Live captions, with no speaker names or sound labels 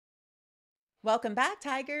Welcome back,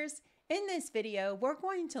 Tigers! In this video, we're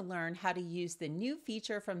going to learn how to use the new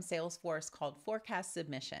feature from Salesforce called Forecast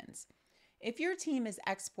Submissions. If your team is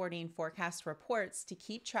exporting forecast reports to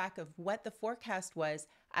keep track of what the forecast was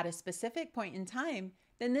at a specific point in time,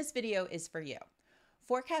 then this video is for you.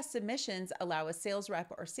 Forecast submissions allow a sales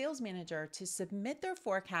rep or sales manager to submit their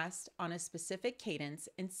forecast on a specific cadence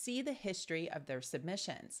and see the history of their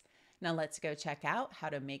submissions. Now let's go check out how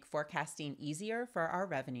to make forecasting easier for our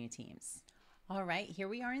revenue teams. All right, here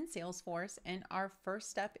we are in Salesforce, and our first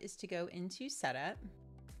step is to go into Setup.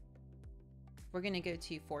 We're going to go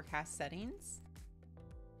to Forecast Settings.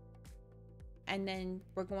 And then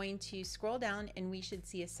we're going to scroll down and we should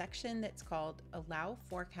see a section that's called Allow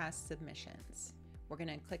Forecast Submissions. We're going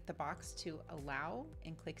to click the box to allow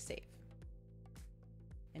and click Save.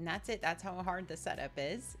 And that's it. That's how hard the setup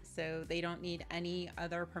is. So they don't need any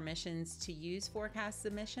other permissions to use forecast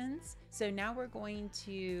submissions. So now we're going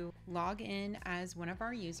to log in as one of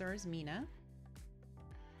our users, Mina.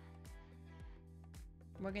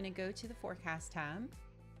 We're going to go to the Forecast tab.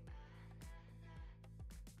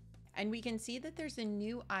 And we can see that there's a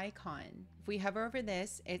new icon. If we hover over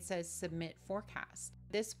this, it says Submit Forecast.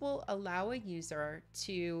 This will allow a user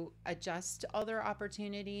to adjust other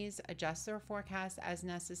opportunities, adjust their forecast as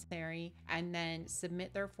necessary, and then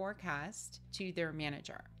submit their forecast to their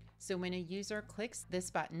manager. So when a user clicks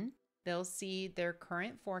this button, they'll see their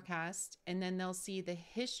current forecast, and then they'll see the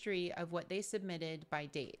history of what they submitted by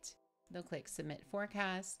date. They'll click Submit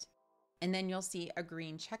Forecast, and then you'll see a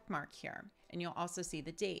green check mark here, and you'll also see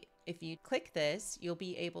the date. If you click this, you'll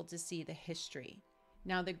be able to see the history.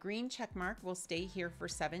 Now the green check mark will stay here for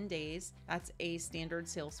 7 days. That's a standard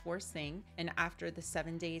Salesforce thing. And after the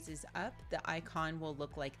 7 days is up, the icon will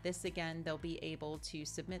look like this again. They'll be able to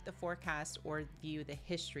submit the forecast or view the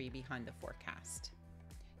history behind the forecast.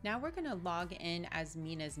 Now we're going to log in as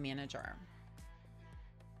Mina's manager.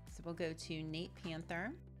 So we'll go to Nate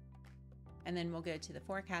Panther, and then we'll go to the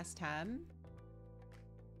Forecast tab.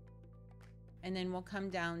 And then we'll come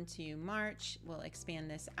down to March, we'll expand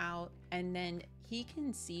this out, and then he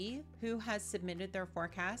can see who has submitted their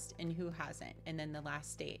forecast and who hasn't, and then the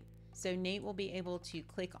last date. So Nate will be able to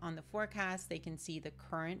click on the forecast. They can see the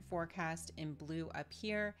current forecast in blue up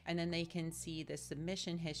here, and then they can see the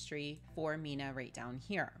submission history for Mina right down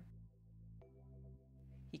here.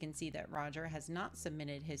 You can see that Roger has not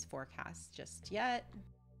submitted his forecast just yet.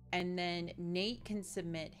 And then Nate can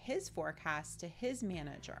submit his forecast to his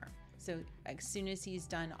manager. So as soon as he's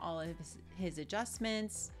done all of his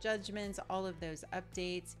adjustments, judgments, all of those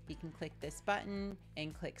updates, he can click this button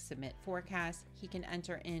and click Submit Forecast. He can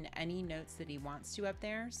enter in any notes that he wants to up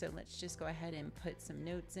there. So let's just go ahead and put some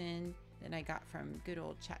notes in that I got from good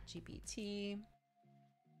old ChatGPT.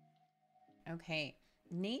 Okay,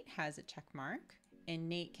 Nate has a check mark. And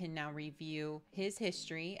Nate can now review his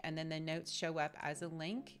history, and then the notes show up as a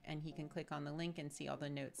link, and he can click on the link and see all the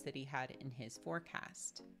notes that he had in his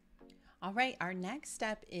forecast. All right, our next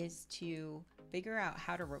step is to figure out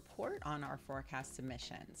how to report on our forecast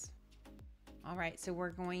submissions. All right, so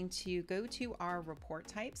we're going to go to our report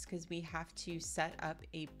types because we have to set up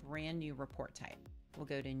a brand new report type. We'll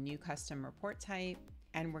go to New Custom Report Type,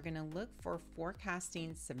 and we're going to look for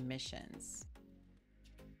Forecasting Submissions.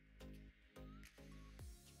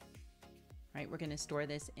 Right, we're going to store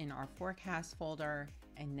this in our forecast folder,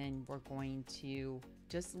 and then we're going to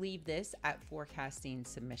just leave this at forecasting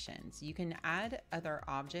submissions. You can add other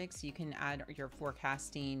objects. You can add your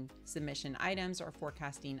forecasting submission items or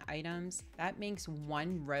forecasting items. That makes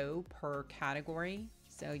one row per category.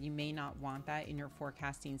 So you may not want that in your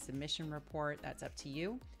forecasting submission report. That's up to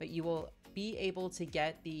you, but you will be able to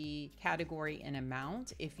get the category and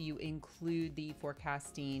amount if you include the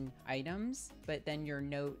forecasting items, but then your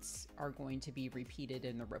notes are going to be repeated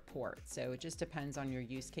in the report. So it just depends on your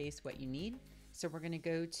use case, what you need. So we're going to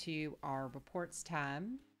go to our Reports tab.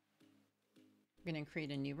 We're going to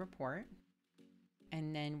create a new report.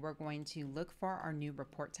 And then we're going to look for our new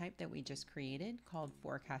report type that we just created called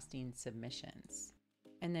Forecasting Submissions.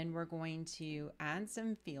 And then we're going to add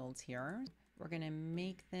some fields here. We're going to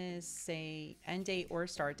make this say end date or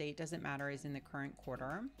start date, doesn't matter, is in the current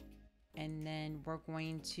quarter. And then we're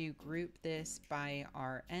going to group this by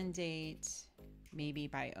our end date, maybe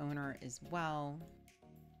by owner as well.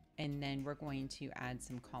 And then we're going to add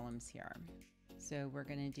some columns here. So we're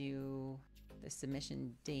going to do the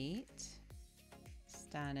submission date,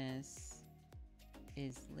 status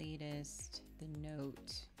is latest, the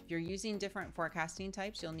note. If you're using different forecasting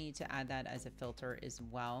types, you'll need to add that as a filter as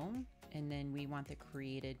well. And then we want the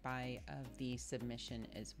created by of the submission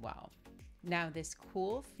as well. Now this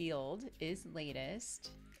cool field is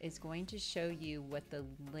latest. is going to show you what the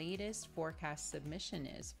latest forecast submission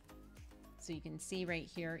is. So you can see right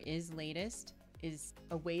here is latest is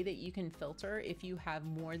a way that you can filter if you have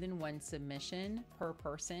more than one submission per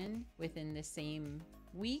person within the same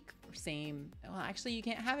week or well, actually you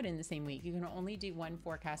can't have it in the same week. You can only do one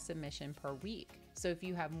forecast submission per week. So if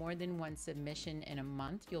you have more than one submission in a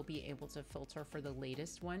month, you'll be able to filter for the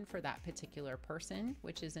latest one for that particular person,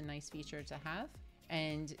 which is a nice feature to have.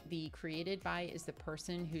 And the created by is the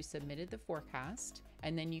person who submitted the forecast.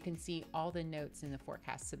 And then you can see all the notes in the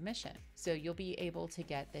forecast submission. So you'll be able to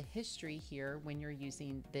get the history here when you're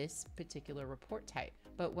using this particular report type.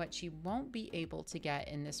 But what you won't be able to get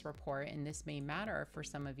in this report, and this may matter for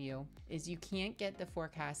some of you, is you can't get the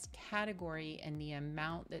forecast category and the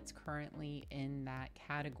amount that's currently in that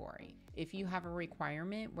category. If you have a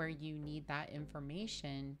requirement where you need that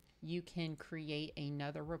information, you can create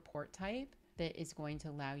another report type that is going to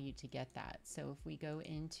allow you to get that. So if we go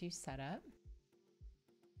into setup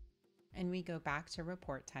and we go back to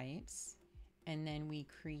report types, and then we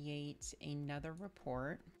create another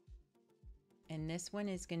report, and this one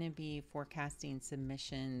is going to be forecasting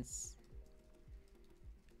submissions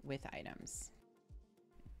with items.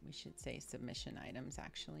 We should say submission items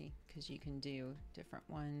actually, because you can do different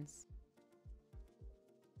ones.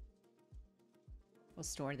 We'll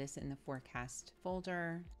store this in the forecast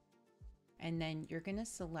folder. And then you're going to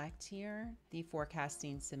select here the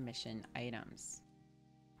forecasting submission items.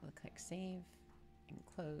 We'll click save and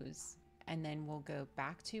close. And then we'll go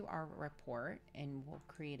back to our report and we'll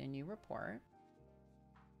create a new report.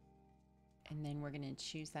 And then we're going to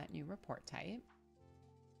choose that new report type.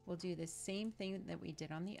 We'll do the same thing that we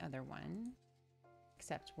did on the other one,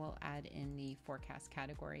 except we'll add in the forecast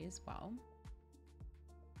category as well.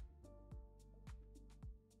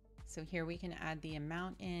 So here we can add the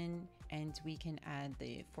amount in, and we can add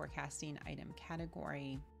the forecasting item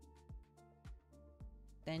category.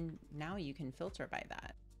 Then now you can filter by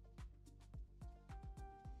that.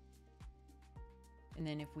 And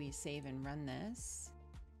then if we save and run this,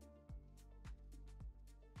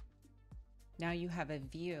 now you have a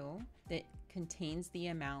view that contains the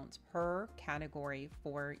amount per category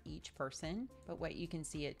for each person. But what you can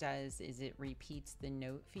see it does is it repeats the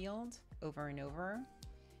note field over and over.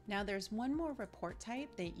 Now there's one more report type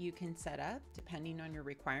that you can set up depending on your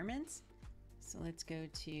requirements. So let's go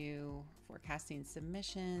to forecasting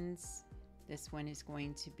submissions. This one is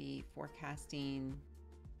going to be forecasting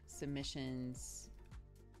submissions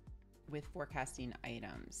with forecasting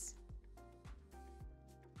items.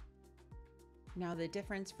 Now the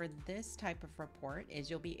difference for this type of report is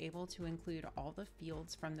you'll be able to include all the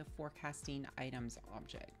fields from the forecasting items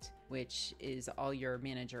object, which is all your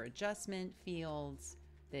manager adjustment fields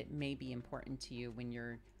that may be important to you when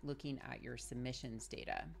you're looking at your submissions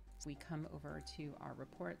data. So we come over to our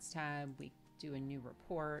reports tab, we do a new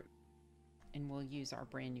report, and we'll use our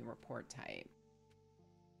brand new report type.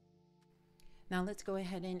 Now let's go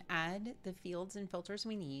ahead and add the fields and filters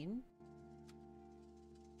we need.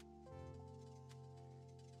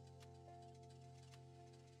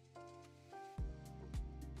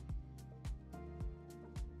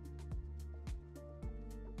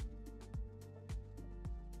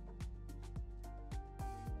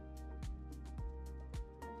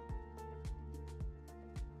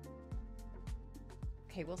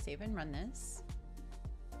 Okay, we'll save and run this.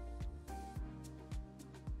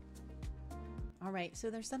 All right, so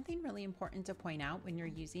there's something really important to point out when you're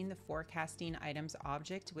using the forecasting items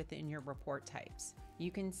object within your report types.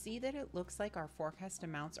 You can see that it looks like our forecast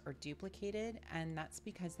amounts are duplicated, and that's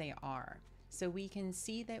because they are. So we can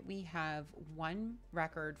see that we have one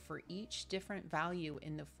record for each different value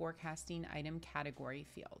in the forecasting item category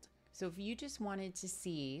field. So if you just wanted to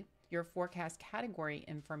see your forecast category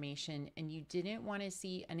information and you didn't want to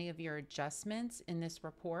see any of your adjustments in this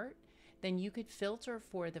report, then you could filter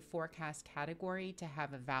for the forecast category to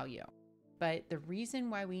have a value. But the reason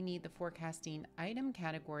why we need the forecasting item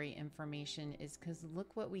category information is because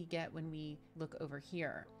look what we get when we look over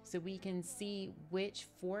here. So we can see which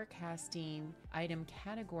forecasting item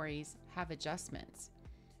categories have adjustments.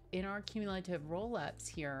 In our cumulative roll-ups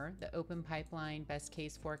here, the open pipeline, best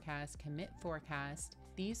case forecast, commit forecast,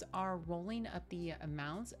 these are rolling up the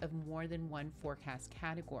amounts of more than one forecast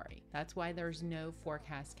category. That's why there's no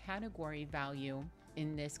forecast category value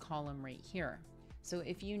in this column right here. So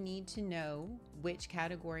if you need to know which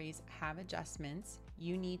categories have adjustments,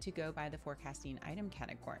 you need to go by the forecasting item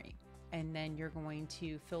category. And then you're going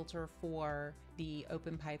to filter for the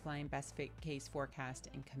open pipeline, best case forecast,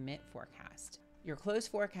 and commit forecast. Your close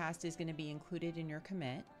forecast is going to be included in your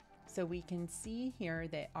commit. So we can see here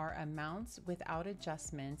that our amounts without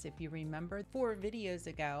adjustments, if you remember 4 videos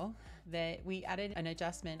ago, that we added an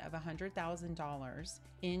adjustment of $100,000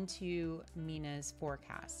 into Mina's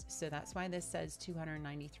forecast. So that's why this says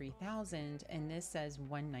 293,000 and this says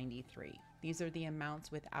 193. These are the amounts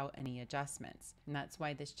without any adjustments. And that's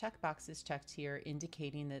why this checkbox is checked here,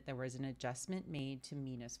 indicating that there was an adjustment made to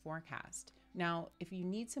Mina's forecast. Now, if you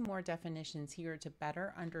need some more definitions here to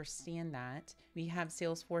better understand that, we have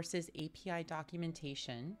Salesforce's API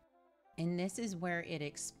documentation, and this is where it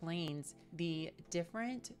explains the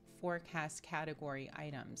different forecast category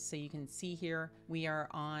items. So you can see here, we are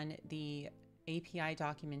on the API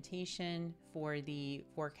documentation for the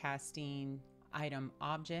forecasting item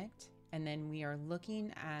object, and then we are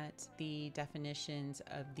looking at the definitions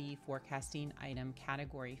of the forecasting item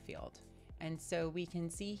category field. And so we can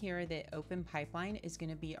see here that open pipeline is going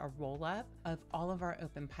to be a roll up of all of our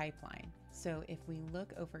open pipeline. So if we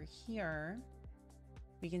look over here,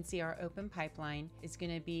 we can see our open pipeline is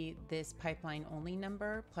going to be this pipeline only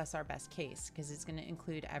number plus our best case, because it's going to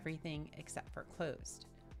include everything except for closed.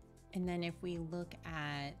 And then if we look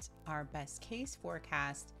at our best case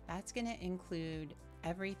forecast, that's going to include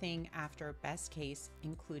everything after best case,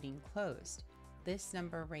 including closed. This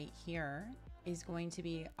number right here is going to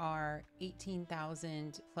be our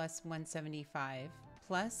 18,000 plus 175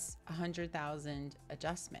 plus 100,000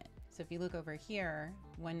 adjustment. So if you look over here,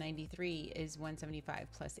 193 is 175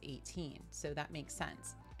 plus 18. So that makes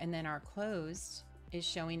sense. And then our closed is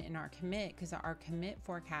showing in our commit, because our commit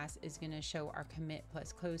forecast is going to show our commit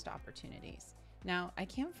plus closed opportunities. Now, I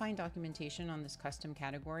can't find documentation on this custom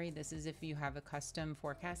category. This is if you have a custom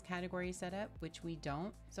forecast category set up, which we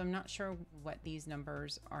don't. So I'm not sure what these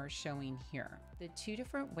numbers are showing here. The 2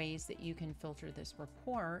 different ways that you can filter this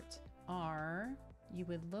report are, you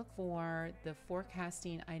would look for the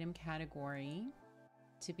forecasting item category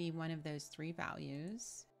to be one of those 3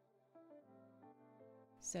 values.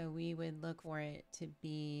 So we would look for it to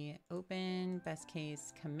be open, best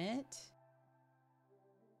case, commit.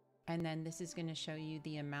 And then this is going to show you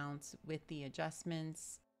the amounts with the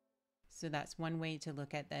adjustments. So that's one way to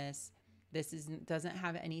look at this. This doesn't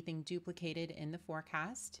have anything duplicated in the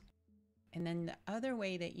forecast. And then the other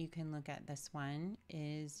way that you can look at this one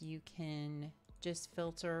is you can just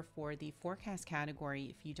filter for the forecast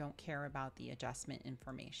category if you don't care about the adjustment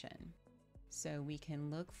information. So we can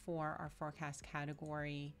look for our forecast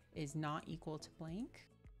category is not equal to blank.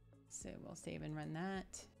 So we'll save and run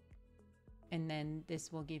that. And then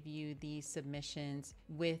this will give you the submissions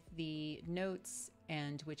with the notes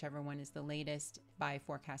and whichever one is the latest by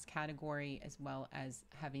forecast category, as well as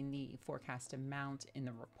having the forecast amount in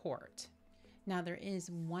the report. Now there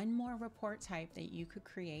is one more report type that you could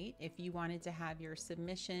create if you wanted to have your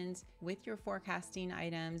submissions with your forecasting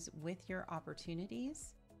items with your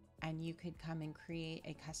opportunities, and you could come and create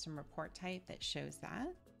a custom report type that shows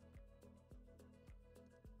that.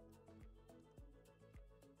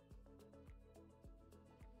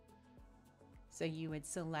 So you would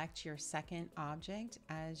select your second object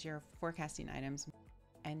as your forecasting items,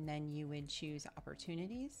 and then you would choose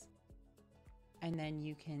opportunities. And then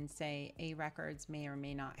you can say A records may or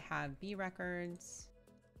may not have B records,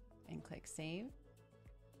 and click save.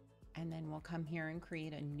 And then we'll come here and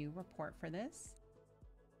create a new report for this.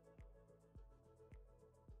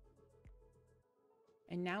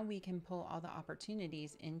 And now we can pull all the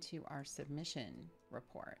opportunities into our submission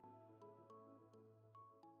report.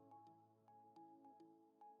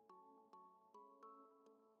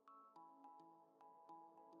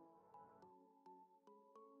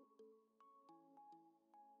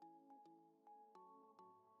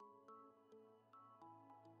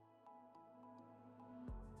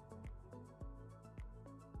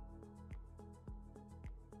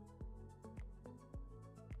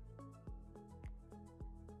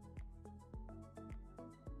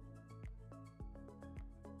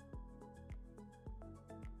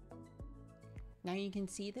 Now you can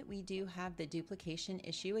see that we do have the duplication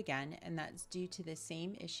issue again, and that's due to the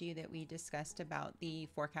same issue that we discussed about the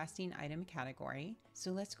forecasting item category.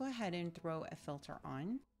 So let's go ahead and throw a filter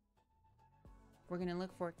on. We're going to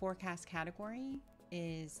look for forecast category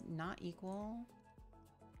is not equal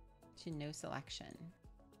to no selection.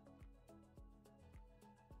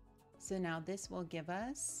 So now this will give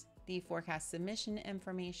us the forecast submission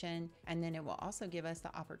information, and then it will also give us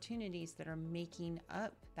the opportunities that are making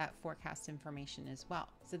up that forecast information as well.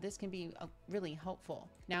 So this can be really helpful.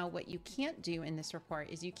 Now, what you can't do in this report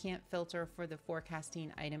is you can't filter for the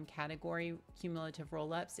forecasting item category cumulative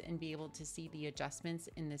roll-ups and be able to see the adjustments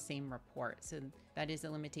in the same report. So that is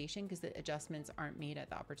a limitation because the adjustments aren't made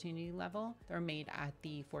at the opportunity level, they're made at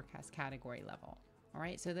the forecast category level. All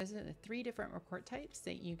right, so those are the 3 different report types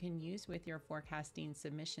that you can use with your forecasting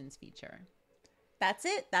submissions feature. That's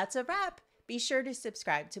it. That's a wrap. Be sure to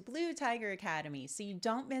subscribe to Blue Tiger Academy so you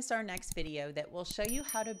don't miss our next video that will show you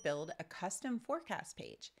how to build a custom forecast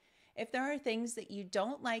page. If there are things that you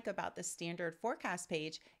don't like about the standard forecast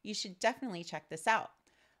page, you should definitely check this out.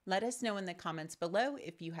 Let us know in the comments below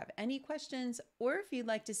if you have any questions or if you'd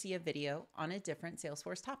like to see a video on a different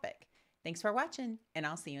Salesforce topic. Thanks for watching, and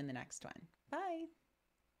I'll see you in the next one. Bye.